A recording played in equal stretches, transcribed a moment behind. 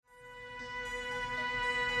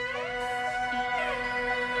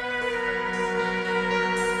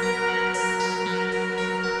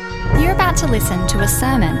about to listen to a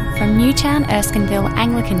sermon from Newtown, Erskineville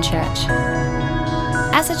Anglican Church.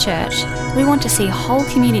 As a church, we want to see whole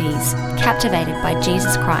communities captivated by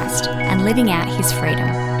Jesus Christ and living out his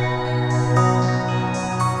freedom.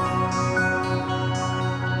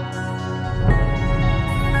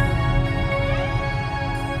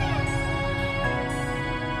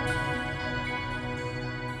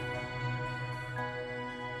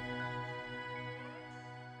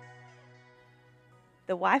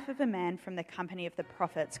 The wife of a man from the company of the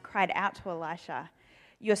prophets cried out to Elisha,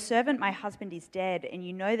 "Your servant, my husband, is dead, and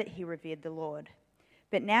you know that he revered the Lord.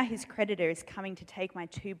 But now his creditor is coming to take my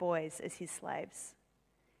 2 boys as his slaves."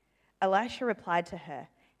 Elisha replied to her,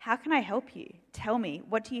 "How can I help you? Tell me,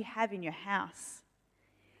 what do you have in your house?"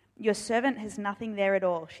 "Your servant has nothing there at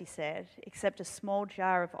all," she said, "except a small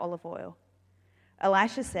jar of olive oil."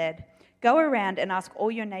 Elisha said, "Go around and ask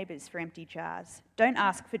all your neighbors for empty jars. Don't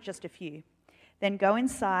ask for just a few. Then go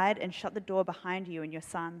inside and shut the door behind you and your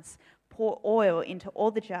sons. Pour oil into all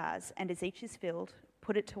the jars, and as each is filled,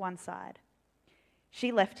 put it to one side."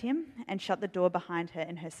 She left him and shut the door behind her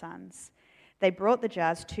and her sons. They brought the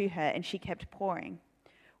jars to her, and she kept pouring.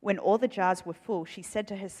 When all the jars were full, she said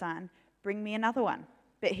to her son, "Bring me another one."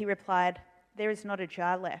 But he replied, "There is not a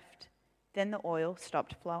jar left." Then the oil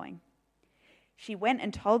stopped flowing. She went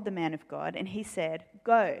and told the man of God, and he said,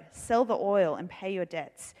 "Go, sell the oil and pay your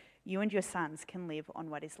debts. You and your sons can live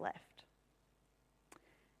on what is left."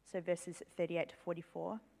 So verses 38 to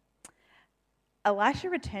 44.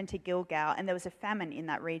 Elisha returned to Gilgal, and there was a famine in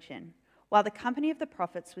that region. While the company of the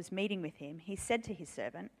prophets was meeting with him, he said to his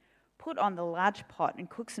servant, "Put on the large pot and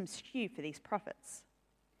cook some stew for these prophets."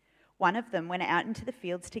 One of them went out into the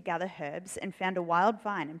fields to gather herbs and found a wild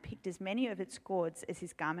vine and picked as many of its gourds as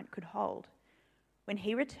his garment could hold. When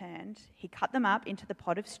he returned, he cut them up into the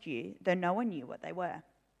pot of stew, though no one knew what they were.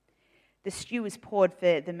 The stew was poured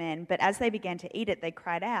for the men, but as they began to eat it, they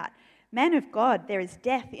cried out, "Man of God, there is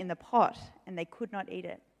death in the pot," and they could not eat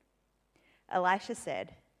it. Elisha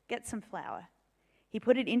said, "Get some flour." He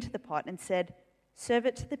put it into the pot and said, "Serve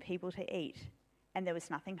it to the people to eat," and there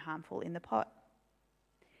was nothing harmful in the pot.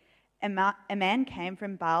 A man came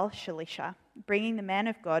from Baal-Shalisha, bringing the man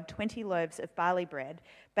of God 20 loaves of barley bread,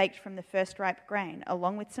 baked from the first ripe grain,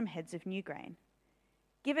 along with some heads of new grain.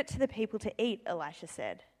 "Give it to the people to eat," Elisha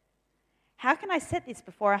said. "How can I set this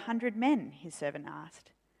before 100 men?" his servant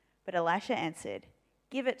asked. But Elisha answered,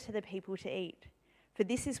 "Give it to the people to eat. For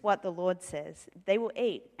this is what the Lord says, they will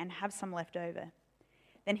eat and have some left over."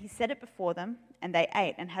 Then he set it before them, and they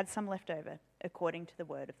ate and had some left over, according to the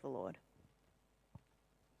word of the Lord.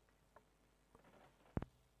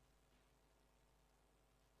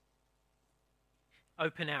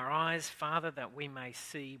 Open our eyes, Father, that we may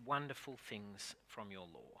see wonderful things from your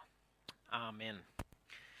law. Amen.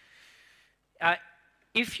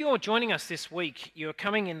 If you're joining us this week, you're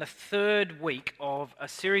coming in the 3rd week of a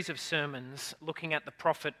series of sermons looking at the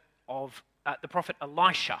prophet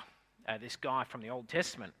Elisha, this guy from the Old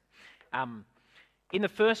Testament. In the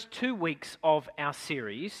first 2 weeks of our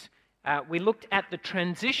series, we looked at the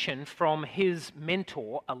transition from his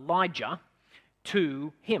mentor Elijah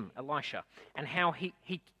to him, Elisha, and how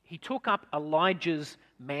he took up Elijah's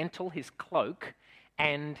mantle, his cloak,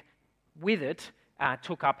 and with it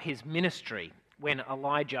took up his ministry when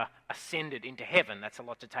Elijah ascended into heaven. That's a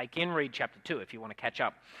lot to take in. Read chapter 2 if you want to catch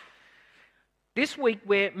up. This week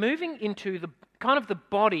we're moving into the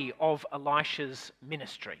body of Elisha's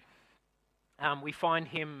ministry. We find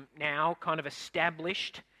him now kind of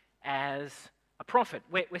established as a prophet.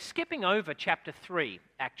 We're skipping over chapter 3,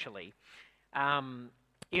 actually,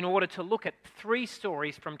 in order to look at 3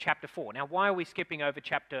 stories from chapter 4. Now, why are we skipping over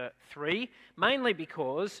chapter 3? Mainly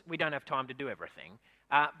because we don't have time to do everything,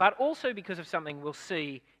 but also because of something we'll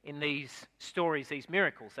see in these stories, these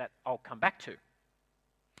miracles that I'll come back to.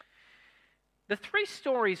 The 3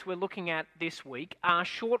 stories we're looking at this week are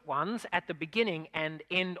short ones at the beginning and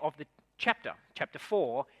end of the chapter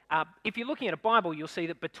 4. If you're looking at a Bible, you'll see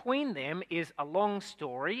that between them is a long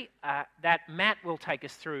story that Matt will take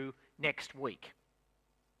us through next week.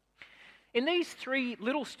 In these 3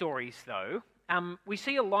 little stories, though, we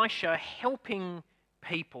see Elisha helping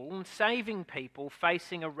people and saving people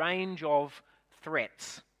facing a range of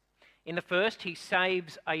threats. In the first, he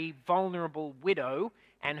saves a vulnerable widow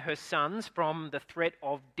and her sons from the threat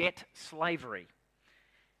of debt slavery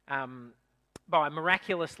by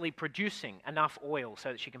miraculously producing enough oil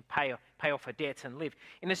so that she can pay off her debts and live.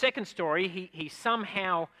 In the second story, he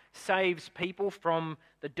somehow saves people from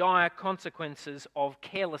the dire consequences of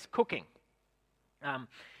careless cooking.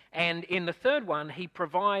 And in the third one, he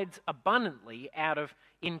provides abundantly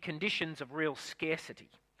in conditions of real scarcity,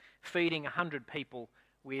 feeding 100 people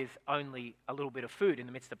with only a little bit of food in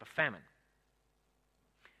the midst of a famine.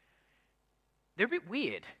 They're a bit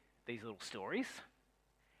weird, these little stories.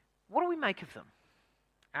 What do we make of them?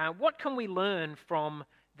 What can we learn from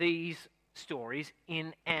these stories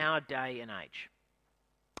in our day and age?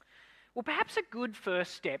 Well, perhaps a good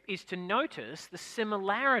first step is to notice the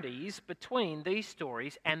similarities between these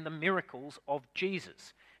stories and the miracles of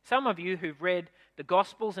Jesus. Some of you who've read the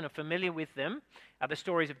Gospels and are familiar with them, the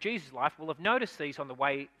stories of Jesus' life, will have noticed these on the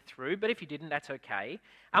way through, but if you didn't, that's okay.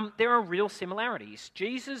 There are real similarities.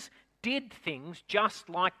 Jesus did things just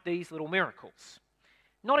like these little miracles.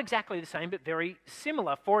 Not exactly the same, but very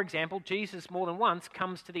similar. For example, Jesus more than once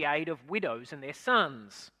comes to the aid of widows and their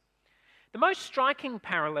sons. The most striking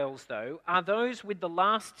parallels, though, are those with the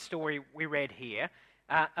last story we read here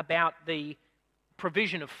about the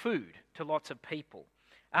provision of food to lots of people.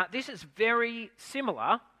 This is very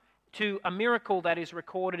similar to a miracle that is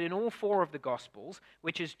recorded in all four of the Gospels,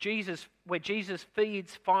 where Jesus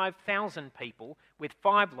feeds 5,000 people with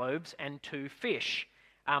 5 loaves and 2 fish.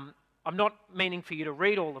 I'm not meaning for you to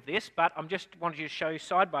read all of this, but I'm just wanting to show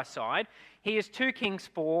side by side. Here's 2 Kings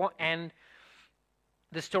 4 and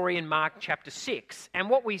the story in Mark chapter 6. And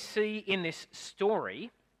what we see in this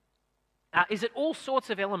story is that all sorts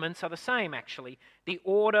of elements are the same, actually. The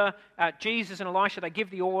order, Jesus and Elisha, they give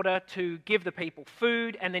the order to give the people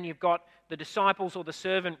food, and then you've got the disciples or the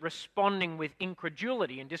servant responding with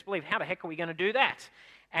incredulity and disbelief. How the heck are we going to do that?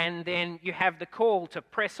 And then you have the call to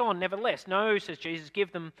press on, nevertheless. No, says Jesus,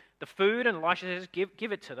 give them the food, and Elisha says,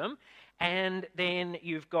 give it to them. And then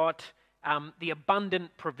you've got the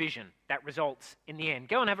abundant provision that results in the end.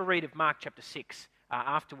 Go and have a read of Mark chapter 6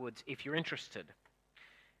 afterwards if you're interested.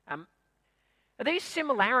 These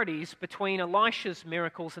similarities between Elisha's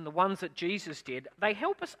miracles and the ones that Jesus did, they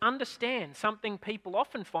help us understand something people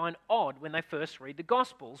often find odd when they first read the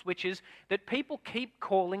Gospels, which is that people keep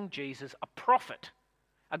calling Jesus a prophet.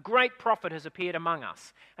 A great prophet has appeared among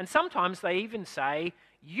us. And sometimes they even say,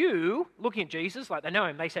 you, looking at Jesus like they know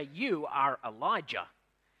him, they say, you are Elijah.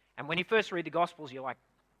 And when you first read the Gospels, you're like,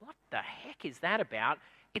 what the heck is that about?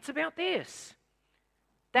 It's about this.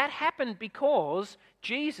 That happened because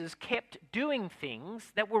Jesus kept doing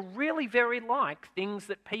things that were really very like things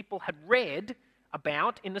that people had read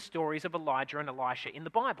about in the stories of Elijah and Elisha in the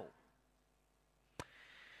Bible.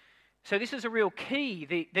 So this is a real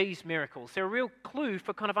key, these miracles. They're a real clue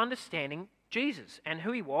for kind of understanding Jesus and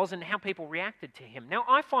who he was and how people reacted to him. Now,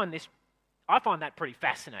 I find that pretty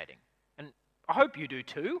fascinating. And I hope you do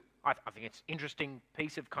too. I think it's an interesting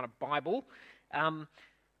piece of kind of Bible.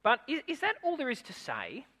 But is that all there is to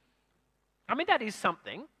say? I mean, that is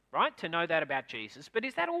something, right, to know that about Jesus. But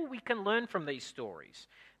is that all we can learn from these stories,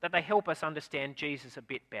 that they help us understand Jesus a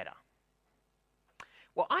bit better?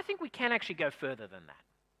 Well, I think we can actually go further than that.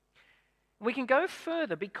 We can go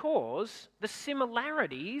further because the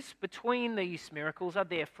similarities between these miracles are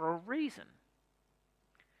there for a reason.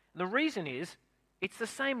 And the reason is it's the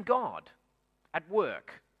same God at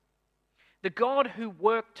work. The God who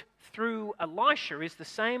worked through Elisha is the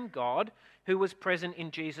same God who was present in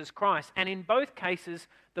Jesus Christ. And in both cases,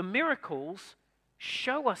 the miracles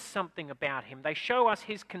show us something about him. They show us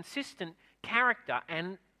his consistent character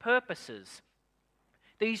and purposes.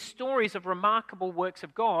 These stories of remarkable works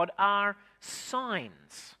of God are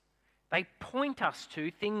signs. They point us to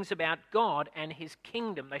things about God and his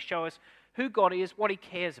kingdom. They show us who God is, what he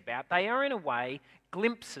cares about. They are, in a way,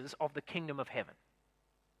 glimpses of the kingdom of heaven.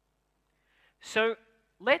 So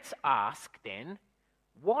let's ask then,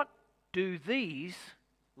 what do these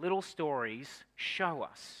little stories show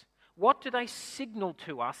us? What do they signal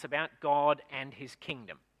to us about God and his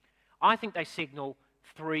kingdom? I think they signal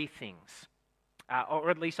 3 things,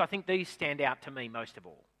 or at least I think these stand out to me most of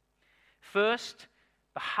all. First,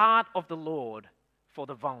 the heart of the Lord for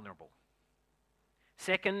the vulnerable.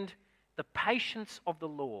 Second, the patience of the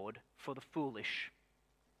Lord for the foolish.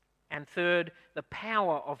 And third, the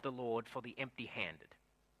power of the Lord for the empty-handed.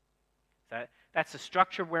 So that's the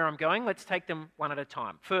structure of where I'm going. Let's take them one at a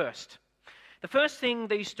time. First, the first thing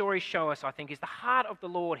these stories show us, I think, is the heart of the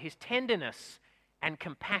Lord, his tenderness and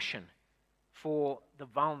compassion for the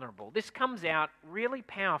vulnerable. This comes out really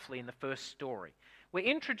powerfully in the first story. We're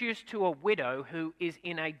introduced to a widow who is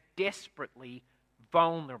in a desperately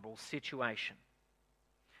vulnerable situation.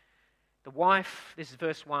 The wife, this is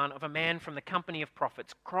verse 1, of a man from the company of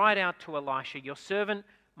prophets cried out to Elisha, your servant,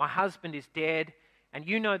 my husband, is dead, and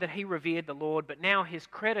you know that he revered the Lord, but now his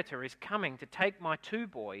creditor is coming to take my 2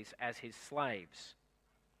 boys as his slaves.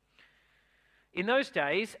 In those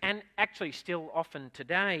days, and actually still often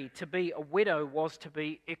today, to be a widow was to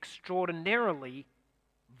be extraordinarily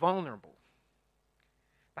vulnerable.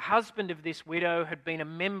 The The husband of this widow had been a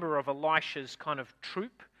member of Elisha's kind of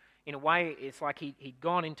troop. In a way, it's like he'd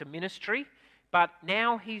gone into ministry, but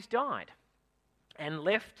now he's died and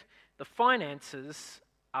left the finances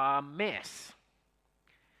a mess.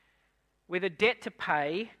 With a debt to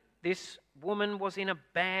pay, this woman was in a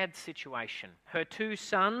bad situation. Her 2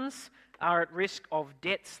 sons are at risk of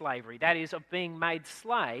debt slavery, that is, of being made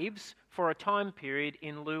slaves for a time period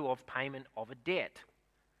in lieu of payment of a debt.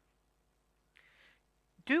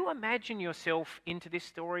 Do imagine yourself into this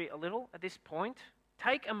story a little at this point.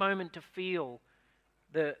 Take a moment to feel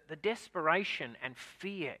the desperation and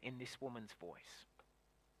fear in this woman's voice.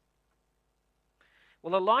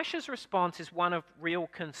 Well, Elisha's response is one of real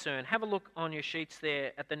concern. Have a look on your sheets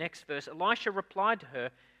there at the next verse. Elisha replied to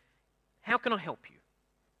her, "How can I help you?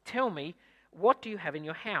 Tell me, what do you have in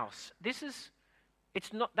your house?" That's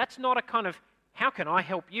not a kind of, how can I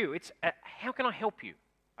help you? It's a, how can I help you?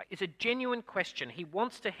 It's a genuine question. He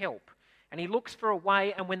wants to help, and he looks for a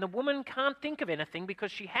way, and when the woman can't think of anything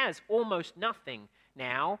because she has almost nothing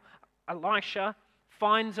now, Elisha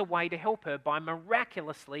finds a way to help her by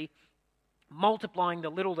miraculously multiplying the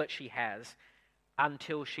little that she has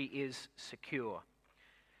until she is secure.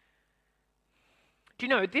 Do you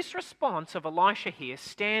know, this response of Elisha here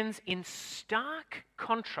stands in stark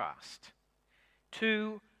contrast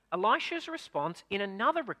to Elisha's response in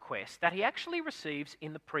another request that he actually receives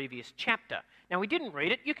in the previous chapter. Now, we didn't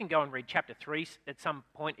read it. You can go and read chapter 3 at some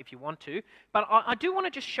point if you want to. But I do want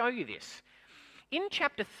to just show you this. In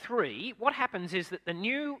chapter 3, what happens is that the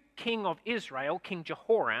new king of Israel, King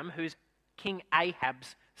Jehoram, who's King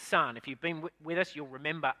Ahab's son. If you've been with us, you'll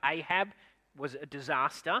remember Ahab was a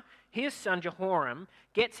disaster. His son Jehoram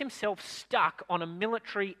gets himself stuck on a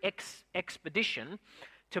military expedition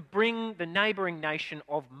to bring the neighbouring nation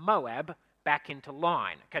of Moab back into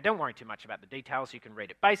line. Okay, don't worry too much about the details, you can read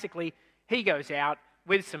it. Basically, he goes out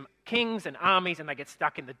with some kings and armies and they get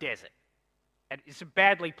stuck in the desert. And it's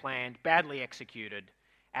badly planned, badly executed,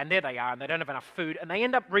 and there they are, and they don't have enough food, and they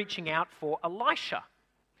end up reaching out for Elisha.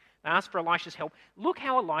 They ask for Elisha's help. Look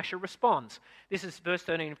how Elisha responds. This is verse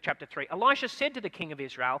 13 of chapter 3. Elisha said to the king of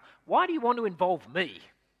Israel, "Why do you want to involve me?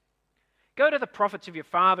 Go to the prophets of your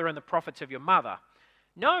father and the prophets of your mother."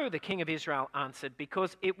 "No," the king of Israel answered,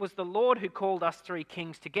 "because it was the Lord who called us 3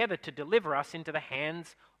 kings together to deliver us into the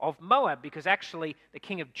hands of Moab," because actually the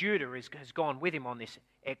king of Judah has gone with him on this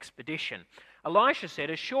expedition. Elisha said,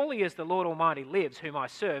 "As surely as the Lord Almighty lives, whom I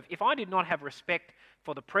serve, if I did not have respect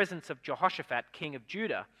for the presence of Jehoshaphat, king of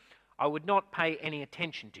Judah, I would not pay any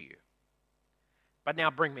attention to you. But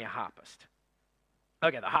now bring me a harpist."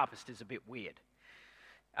 Okay, the harpist is a bit weird.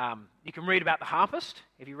 You can read about the harpist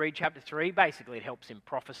if you read chapter 3. Basically, it helps him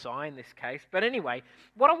prophesy in this case. But anyway,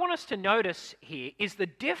 what I want us to notice here is the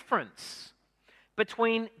difference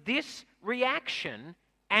between this reaction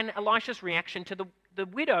and Elisha's reaction to the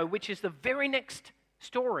widow, which is the very next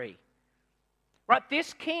story. Right,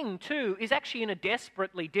 this king too is actually in a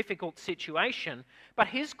desperately difficult situation, but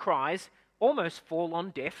his cries almost fall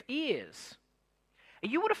on deaf ears.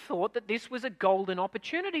 You would have thought that this was a golden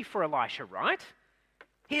opportunity for Elisha, right?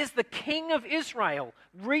 Here's the king of Israel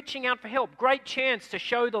reaching out for help. Great chance to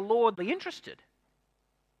show the Lord interested.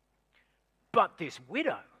 But this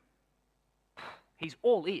widow, he's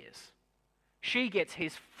all ears. She gets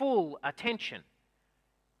his full attention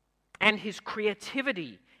and his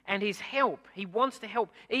creativity and his help. He wants to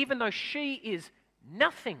help, even though she is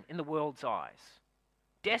nothing in the world's eyes.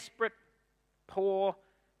 Desperate, poor,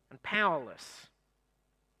 and powerless.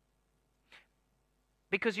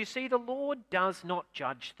 Because you see, the Lord does not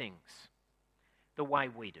judge things the way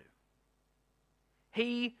we do.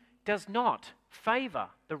 He does not favour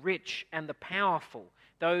the rich and the powerful,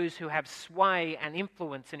 those who have sway and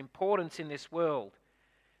influence and importance in this world.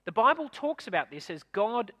 The Bible talks about this as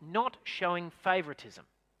God not showing favouritism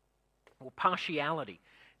or partiality.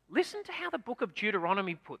 Listen to how the book of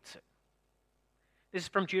Deuteronomy puts it. This is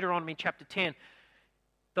from Deuteronomy chapter 10.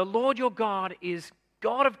 "The Lord your God is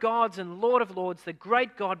God of gods and Lord of lords, the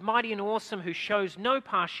great God, mighty and awesome, who shows no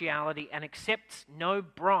partiality and accepts no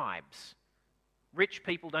bribes." Rich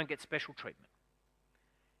people don't get special treatment.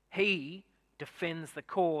 "He defends the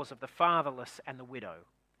cause of the fatherless and the widow,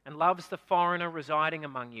 and loves the foreigner residing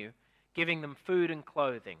among you, giving them food and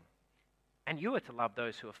clothing. And you are to love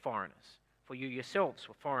those who are foreigners, for you yourselves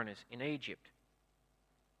were foreigners in Egypt."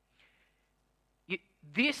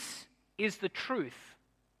 This is the truth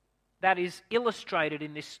that is illustrated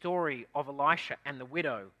in this story of Elisha and the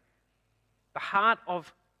widow. The heart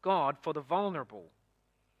of God for the vulnerable.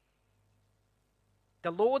 The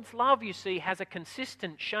Lord's love, you see, has a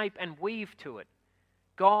consistent shape and weave to it.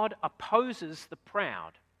 God opposes the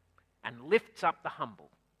proud and lifts up the humble.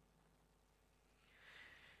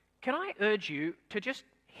 can I urge you to just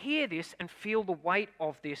hear this and feel the weight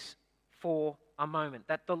of this for a moment,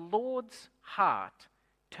 that the Lord's heart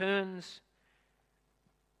turns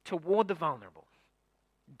toward the vulnerable.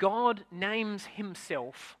 God names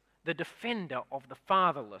himself the defender of the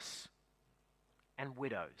fatherless and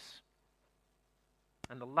widows,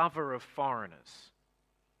 and the lover of foreigners.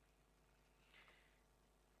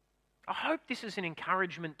 I hope this is an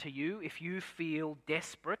encouragement to you if you feel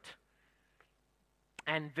desperate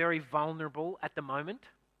and very vulnerable at the moment.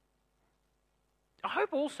 I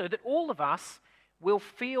hope also that all of us will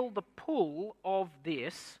feel the pull of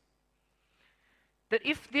this, that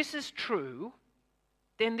if this is true,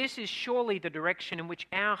 then this is surely the direction in which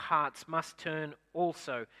our hearts must turn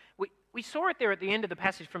also. We saw it there at the end of the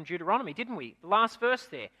passage from Deuteronomy, didn't we? The last verse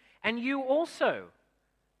there. And you also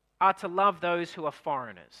are to love those who are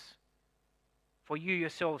foreigners, for you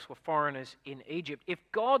yourselves were foreigners in Egypt. If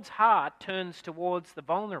God's heart turns towards the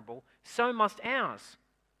vulnerable, so must ours.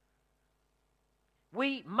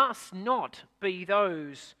 We must not be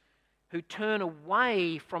those who turn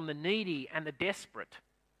away from the needy and the desperate,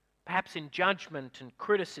 perhaps in judgment and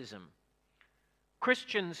criticism.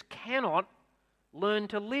 Christians cannot learn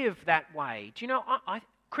to live that way. Do you know,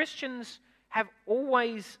 Christians have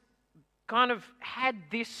always kind of had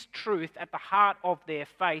this truth at the heart of their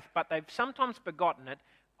faith, but they've sometimes forgotten it.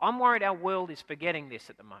 I'm worried our world is forgetting this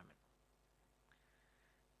at the moment.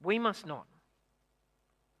 We must not.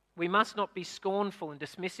 We must not be scornful and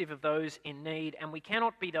dismissive of those in need, and we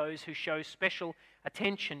cannot be those who show special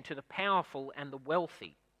attention to the powerful and the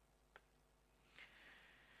wealthy.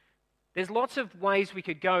 There's lots of ways we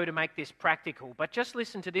could go to make this practical, but just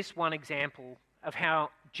listen to this one example of how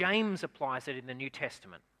James applies it in the New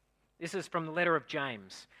Testament. This is from the letter of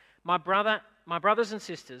James. My brothers and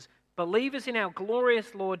sisters, believers in our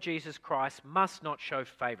glorious Lord Jesus Christ must not show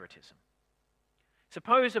favoritism.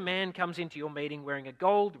 Suppose a man comes into your meeting wearing a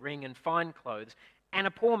gold ring and fine clothes, and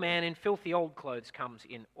a poor man in filthy old clothes comes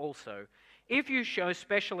in also. If you show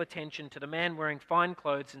special attention to the man wearing fine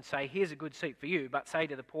clothes and say, here's a good seat for you, but say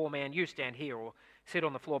to the poor man, you stand here or sit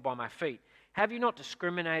on the floor by my feet, have you not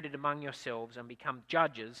discriminated among yourselves and become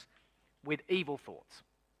judges with evil thoughts?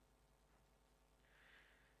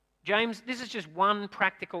 James, this is just one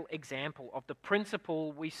practical example of the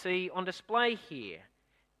principle we see on display here.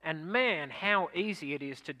 And man, how easy it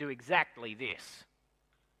is to do exactly this.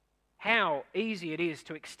 How easy it is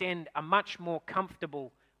to extend a much more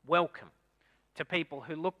comfortable welcome to people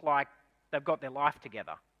who look like they've got their life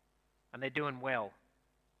together and they're doing well,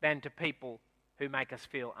 than to people who make us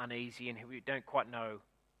feel uneasy and who we don't quite know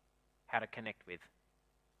how to connect with.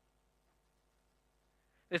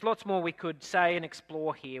 There's lots more we could say and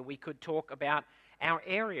explore here. We could talk about our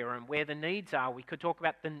area and where the needs are. We could talk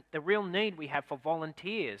about the real need we have for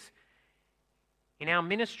volunteers in our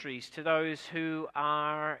ministries to those who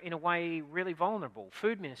are, in a way, really vulnerable.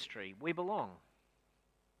 Food ministry, we belong.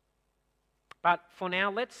 But for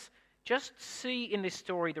now, let's just see in this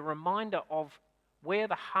story the reminder of where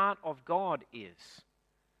the heart of God is,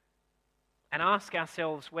 and ask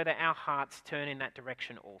ourselves whether our hearts turn in that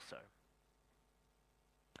direction also.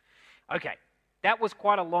 Okay, that was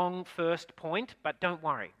quite a long first point, but don't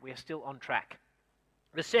worry, we're still on track.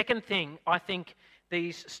 The second thing I think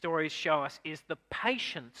these stories show us is the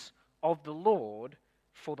patience of the Lord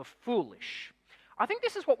for the foolish. I think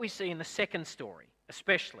this is what we see in the second story,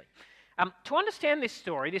 especially. To understand this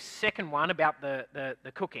story, this second one about the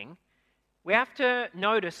cooking, we have to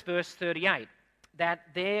notice verse 38, that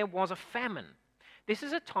there was a famine. This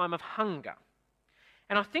is a time of hunger.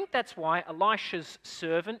 And I think that's why Elisha's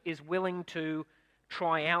servant is willing to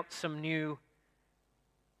try out some new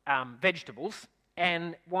vegetables,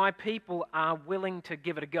 and why people are willing to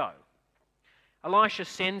give it a go. Elisha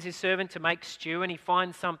sends his servant to make stew, and he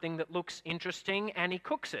finds something that looks interesting, and he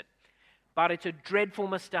cooks it. But it's a dreadful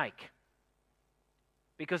mistake,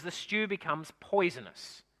 because the stew becomes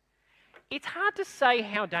poisonous. It's hard to say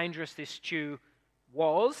how dangerous this stew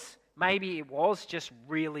was. Maybe it was just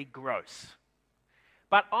really gross.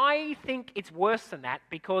 But I think it's worse than that,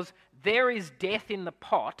 because there is death in the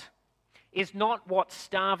pot is not what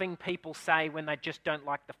starving people say when they just don't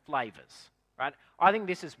like the flavours, right? I think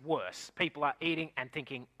this is worse. People are eating and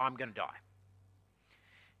thinking, I'm going to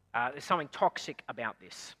die. There's something toxic about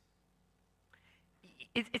this.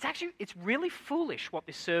 It's really foolish what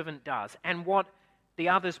this servant does and what the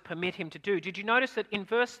others permit him to do. Did you notice that in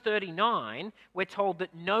verse 39, we're told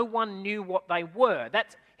that no one knew what they were?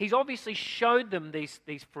 He's obviously showed them these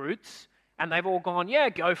fruits, and they've all gone, yeah,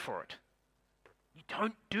 go for it. You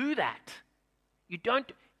don't do that.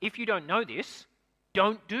 If you don't know this,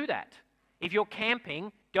 don't do that. If you're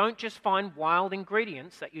camping, Don't just find wild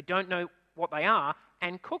ingredients that you don't know what they are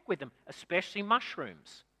and cook with them, especially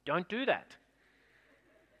mushrooms. Don't do that.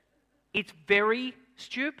 It's very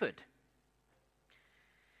stupid.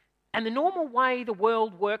 And the normal way the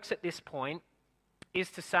world works at this point is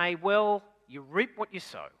to say, well, you reap what you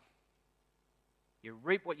sow. You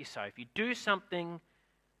reap what you sow. If you do something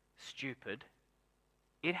stupid,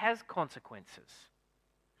 it has consequences.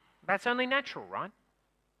 That's only natural, right?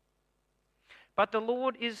 But the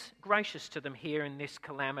Lord is gracious to them here in this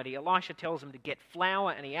calamity. Elisha tells them to get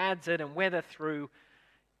flour and he adds it, and whether through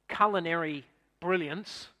culinary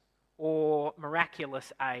brilliance or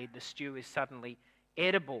miraculous aid, the stew is suddenly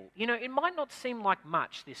edible. You know, it might not seem like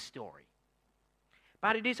much, this story,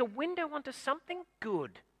 but it is a window onto something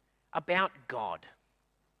good about God.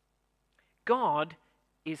 God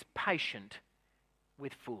is patient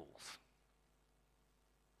with fools.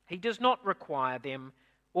 He does not require them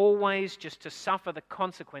always just to suffer the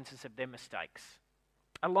consequences of their mistakes.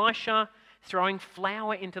 Elisha throwing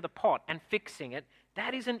flour into the pot and fixing it,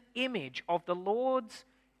 that is an image of the Lord's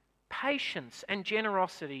patience and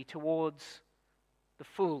generosity towards the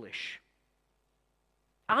foolish.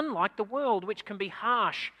 Unlike the world, which can be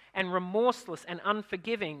harsh and remorseless and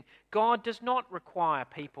unforgiving, God does not require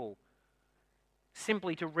people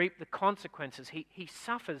simply to reap the consequences. He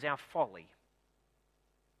suffers our folly.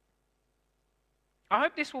 I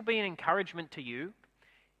hope this will be an encouragement to you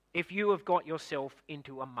if you have got yourself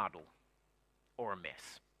into a muddle or a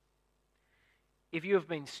mess. If you have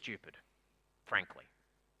been stupid, frankly,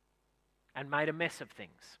 and made a mess of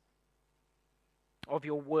things, of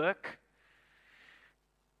your work,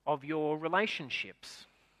 of your relationships,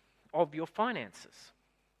 of your finances.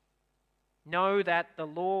 Know that the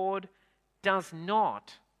Lord does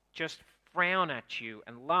not just frown at you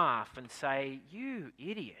and laugh and say, "You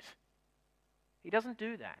idiot." He doesn't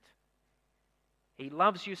do that. He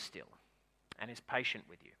loves you still and is patient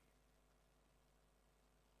with you.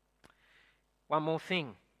 One more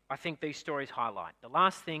thing I think these stories highlight. The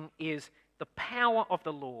last thing is the power of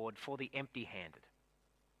the Lord for the empty-handed.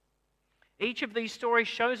 Each of these stories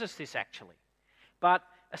shows us this actually, but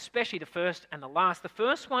especially the first and the last. The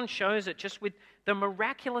first one shows it just with the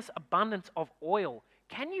miraculous abundance of oil.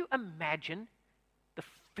 Can you imagine the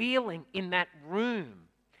feeling in that room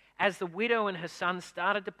as the widow and her son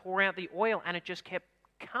started to pour out the oil, and it just kept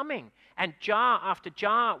coming, and jar after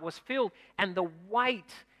jar was filled, and the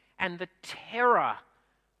weight and the terror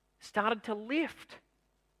started to lift,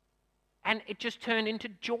 and it just turned into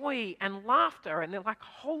joy and laughter, and they're like,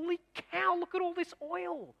 "Holy cow, look at all this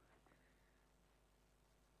oil."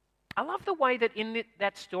 I love the way that in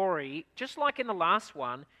that story, just like in the last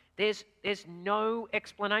one, there's no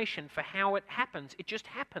explanation for how it happens. It just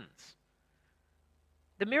happens.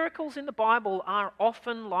 The miracles in the Bible are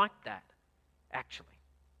often like that, actually.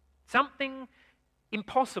 Something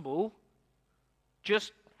impossible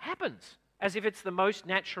just happens, as if it's the most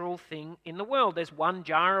natural thing in the world. There's one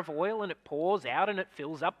jar of oil and it pours out and it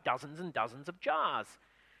fills up dozens and dozens of jars.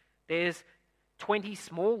 There's 20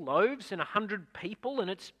 small loaves and 100 people,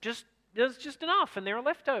 and there's just enough, and there are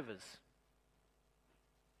leftovers.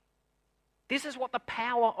 This is what the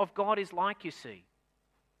power of God is like, you see.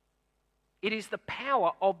 It is the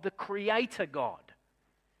power of the Creator God,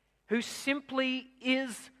 who simply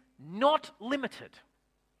is not limited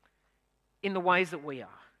in the ways that we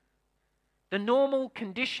are. The normal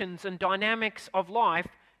conditions and dynamics of life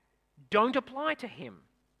don't apply to him.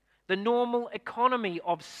 The normal economy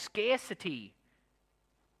of scarcity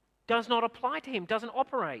does not apply to him, doesn't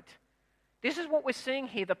operate. This is what we're seeing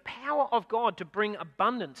here, the power of God to bring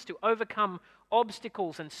abundance, to overcome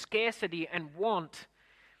obstacles and scarcity and want.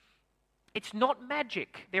 It's not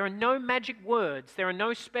magic. There are no magic words. There are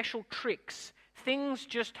no special tricks. Things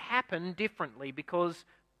just happen differently because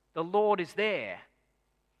the Lord is there.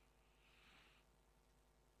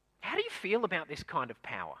 How do you feel about this kind of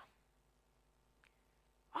power?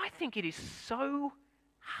 I think it is so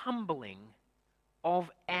humbling of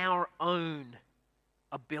our own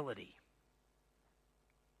ability.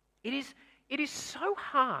 It is so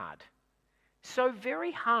hard, so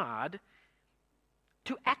very hard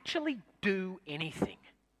to actually do anything.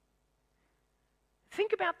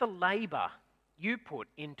 Think about the labour you put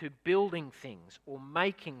into building things or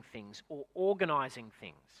making things or organising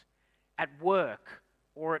things at work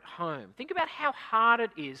or at home. Think about how hard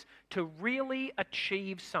it is to really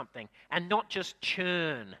achieve something and not just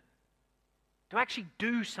churn, to actually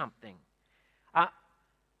do something.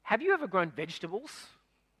 Have you ever grown vegetables?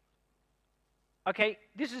 Okay,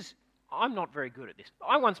 I'm not very good at this.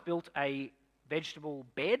 I once built a vegetable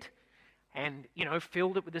bed. and,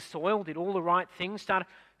 filled it with the soil, did all the right things,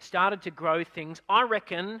 started to grow things. I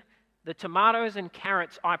reckon the tomatoes and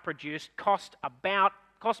carrots I produced cost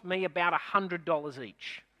me about $100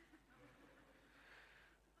 each.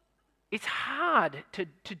 It's hard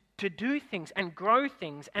to do things and grow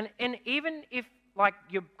things, and even if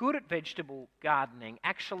you're good at vegetable gardening,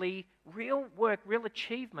 actually real work, real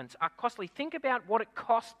achievements are costly. Think about what it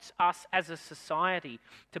costs us as a society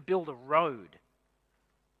to build a road,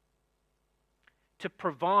 to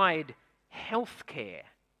provide health care,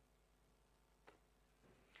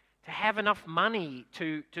 to have enough money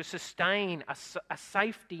to sustain a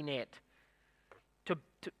safety net,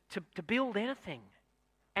 to build anything.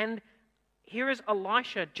 And here is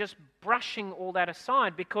Elisha just brushing all that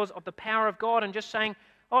aside because of the power of God and just saying,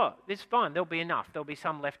 oh, it's fine, there'll be enough, there'll be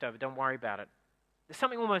some left over, don't worry about it. There's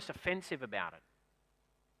something almost offensive about it.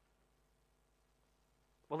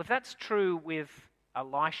 Well, if that's true with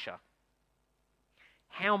Elisha,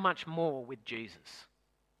 how much more with Jesus?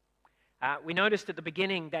 We noticed at the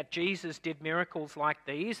beginning that Jesus did miracles like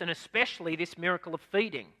these, and especially this miracle of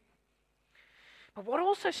feeding. But what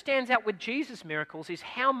also stands out with Jesus' miracles is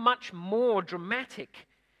how much more dramatic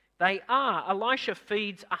they are. Elisha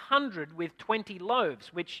feeds 100 with 20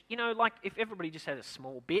 loaves, which, if everybody just has a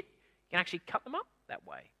small bit, you can actually cut them up that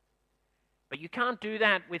way. But you can't do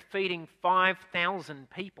that with feeding 5,000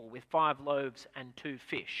 people with 5 loaves and 2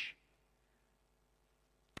 fish.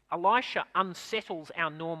 Elisha unsettles our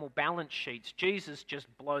normal balance sheets. Jesus just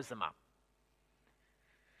blows them up.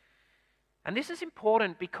 And this is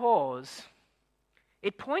important because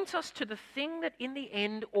it points us to the thing that in the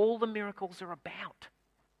end all the miracles are about.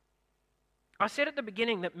 I said at the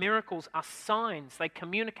beginning that miracles are signs. They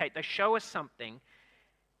communicate. They show us something.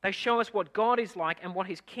 They show us what God is like and what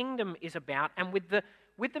his kingdom is about. And with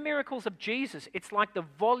the miracles of Jesus, it's like the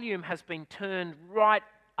volume has been turned right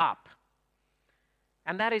up.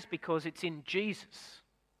 And that is because it's in Jesus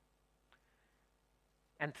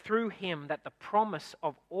and through him that the promise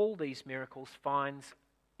of all these miracles finds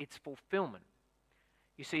its fulfillment.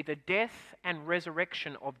 You see, the death and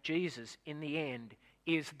resurrection of Jesus in the end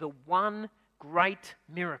is the one great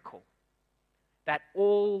miracle that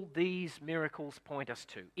all these miracles point us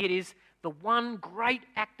to. It is the one great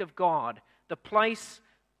act of God, the place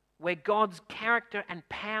where God's character and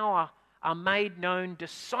power are made known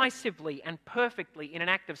decisively and perfectly in an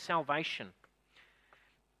act of salvation.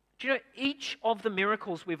 Do you know, each of the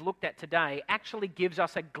miracles we've looked at today actually gives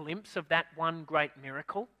us a glimpse of that one great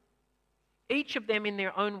miracle. Each of them in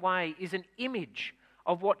their own way is an image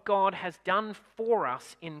of what God has done for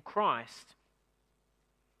us in Christ.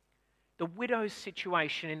 The widow's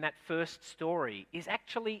situation in that first story is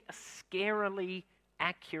actually a scarily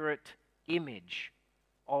accurate image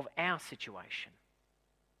of our situation.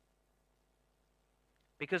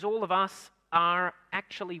 Because all of us are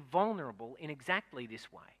actually vulnerable in exactly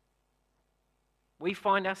this way. We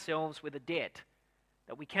find ourselves with a debt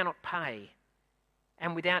that we cannot pay,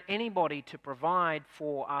 and without anybody to provide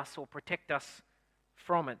for us or protect us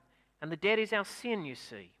from it. And the debt is our sin, you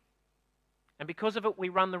see. And because of it, we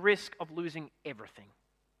run the risk of losing everything,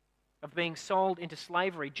 of being sold into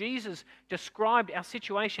slavery. Jesus described our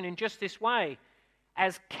situation in just this way,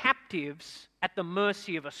 as captives at the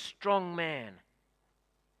mercy of a strong man.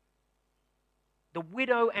 The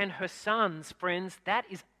widow and her sons, friends, that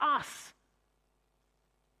is us.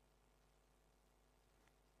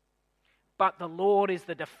 But the Lord is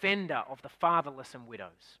the defender of the fatherless and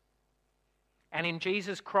widows. And in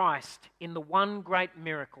Jesus Christ, in the one great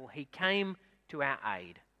miracle, he came to our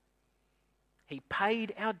aid. He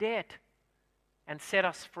paid our debt and set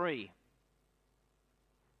us free.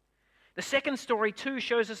 The second story too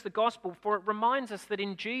shows us the gospel, for it reminds us that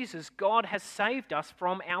in Jesus, God has saved us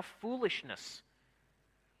from our foolishness.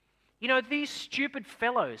 You know, these stupid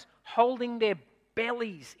fellows holding their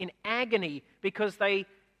bellies in agony because they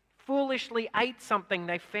foolishly ate something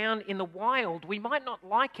they found in the wild. We might not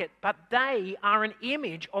like it, but they are an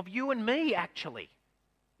image of you and me, actually.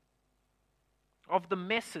 Of the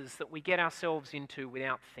messes that we get ourselves into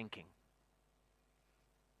without thinking,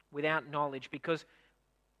 without knowledge, because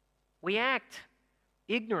we act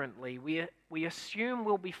ignorantly. We assume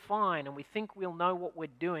we'll be fine and we think we'll know what we're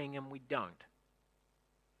doing, and we don't.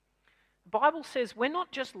 The Bible says we're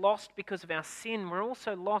not just lost because of our sin, we're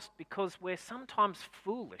also lost because we're sometimes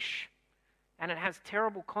foolish, and it has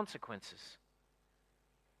terrible consequences.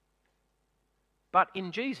 But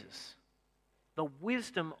in Jesus, the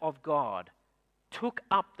wisdom of God took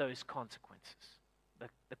up those consequences,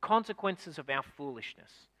 the consequences of our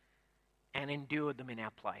foolishness, and endured them in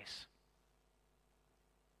our place.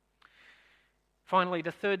 Finally,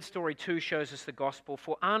 the third story too shows us the gospel,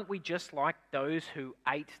 for aren't we just like those who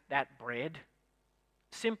ate that bread?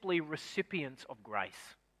 Simply recipients of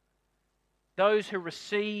grace. Those who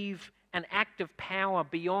receive an act of power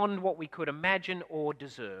beyond what we could imagine or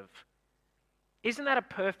deserve. Isn't that a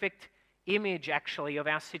perfect image, actually, of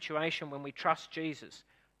our situation when we trust Jesus?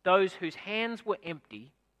 Those whose hands were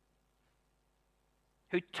empty,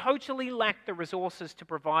 who totally lacked the resources to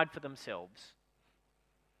provide for themselves,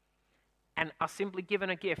 and are simply given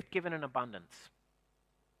a gift, given in abundance.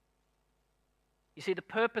 You see, the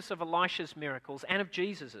purpose of Elisha's miracles and of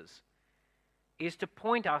Jesus's is to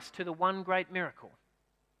point us to the one great miracle.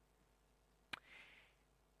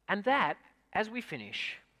 And that, as we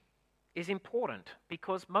finish, is important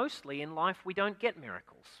because mostly in life we don't get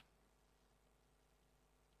miracles.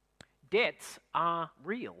 Debts are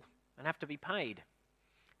real and have to be paid,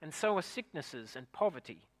 and so are sicknesses and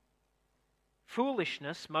poverty.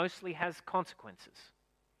 Foolishness mostly has consequences.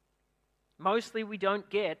 Mostly we don't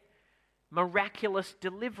get miraculous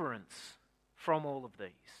deliverance from all of these.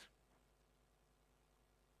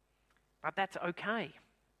 But that's okay,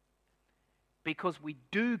 because we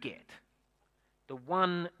do get the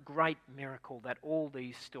one great miracle that all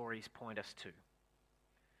these stories point us to.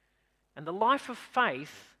 And the life of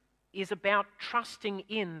faith is about trusting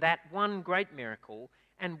in that one great miracle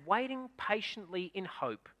and waiting patiently in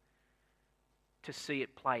hope to see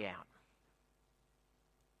it play out.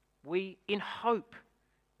 In hope,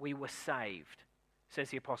 we were saved, says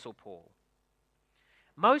the Apostle Paul.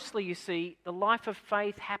 Mostly, you see, the life of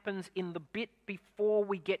faith happens in the bit before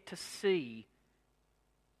we get to see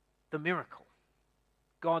the miracle,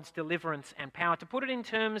 God's deliverance and power. To put it in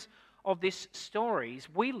terms of this stories,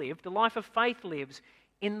 the life of faith lives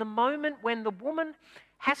in the moment when the woman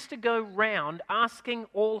has to go round asking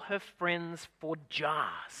all her friends for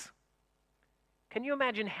jars. Can you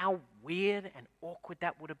imagine how weird and awkward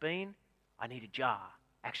that would have been? I need a jar.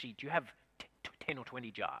 Actually, do you have 10 or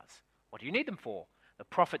 20 jars? What do you need them for? The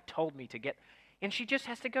prophet told me to get... And she just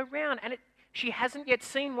has to go round, and she hasn't yet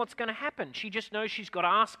seen what's going to happen. She just knows she's got to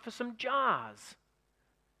ask for some jars.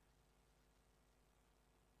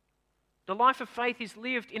 The life of faith is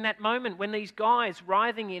lived in that moment when these guys,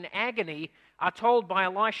 writhing in agony, are told by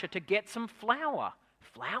Elisha to get some flour.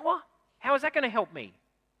 Flour? How is that going to help me?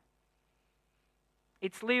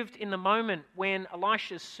 It's lived in the moment when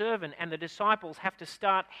Elisha's servant and the disciples have to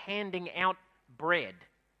start handing out bread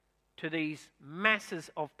to these masses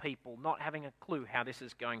of people, not having a clue how this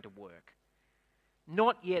is going to work.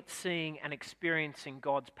 Not yet seeing and experiencing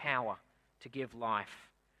God's power to give life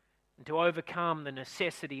and to overcome the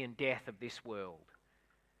necessity and death of this world.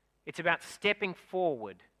 It's about stepping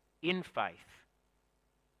forward in faith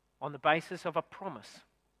on the basis of a promise.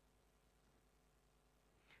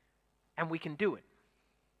 And we can do it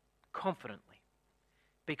confidently,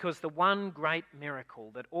 because the one great miracle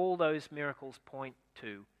that all those miracles point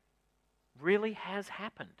to really has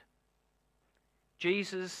happened.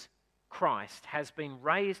 Jesus Christ has been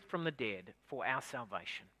raised from the dead for our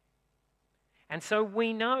salvation. And so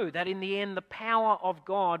we know that in the end the power of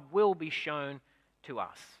God will be shown to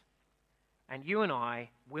us. And you and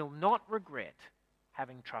I will not regret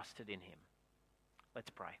having trusted in him. Let's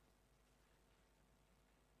pray.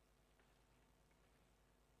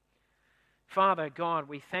 Father God,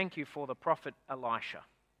 we thank you for the prophet Elisha.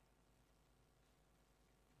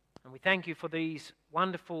 And we thank you for these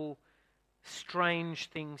wonderful, strange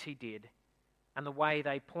things he did and the way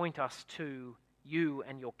they point us to you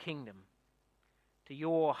and your kingdom, to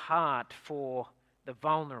your heart for the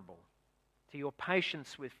vulnerable, to your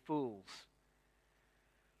patience with fools,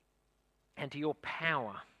 and to your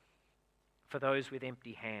power for those with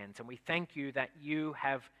empty hands. And we thank you that you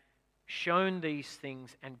have shown these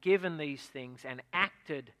things and given these things and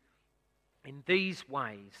acted in these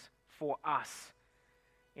ways for us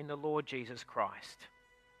in the Lord Jesus Christ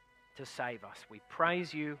to save us. We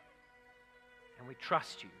praise you and we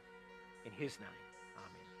trust you in his name.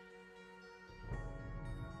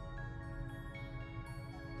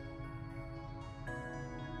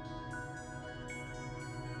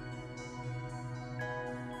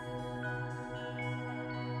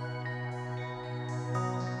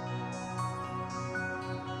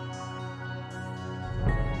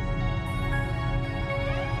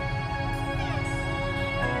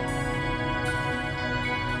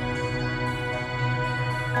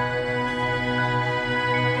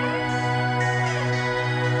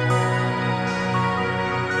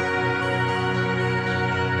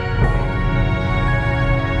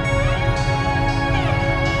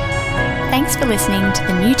 Thanks for listening to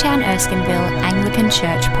the Newtown Erskineville Anglican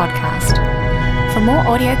Church podcast. For more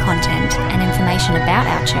audio content and information about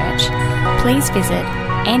our church, please visit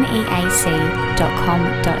neac.com.au.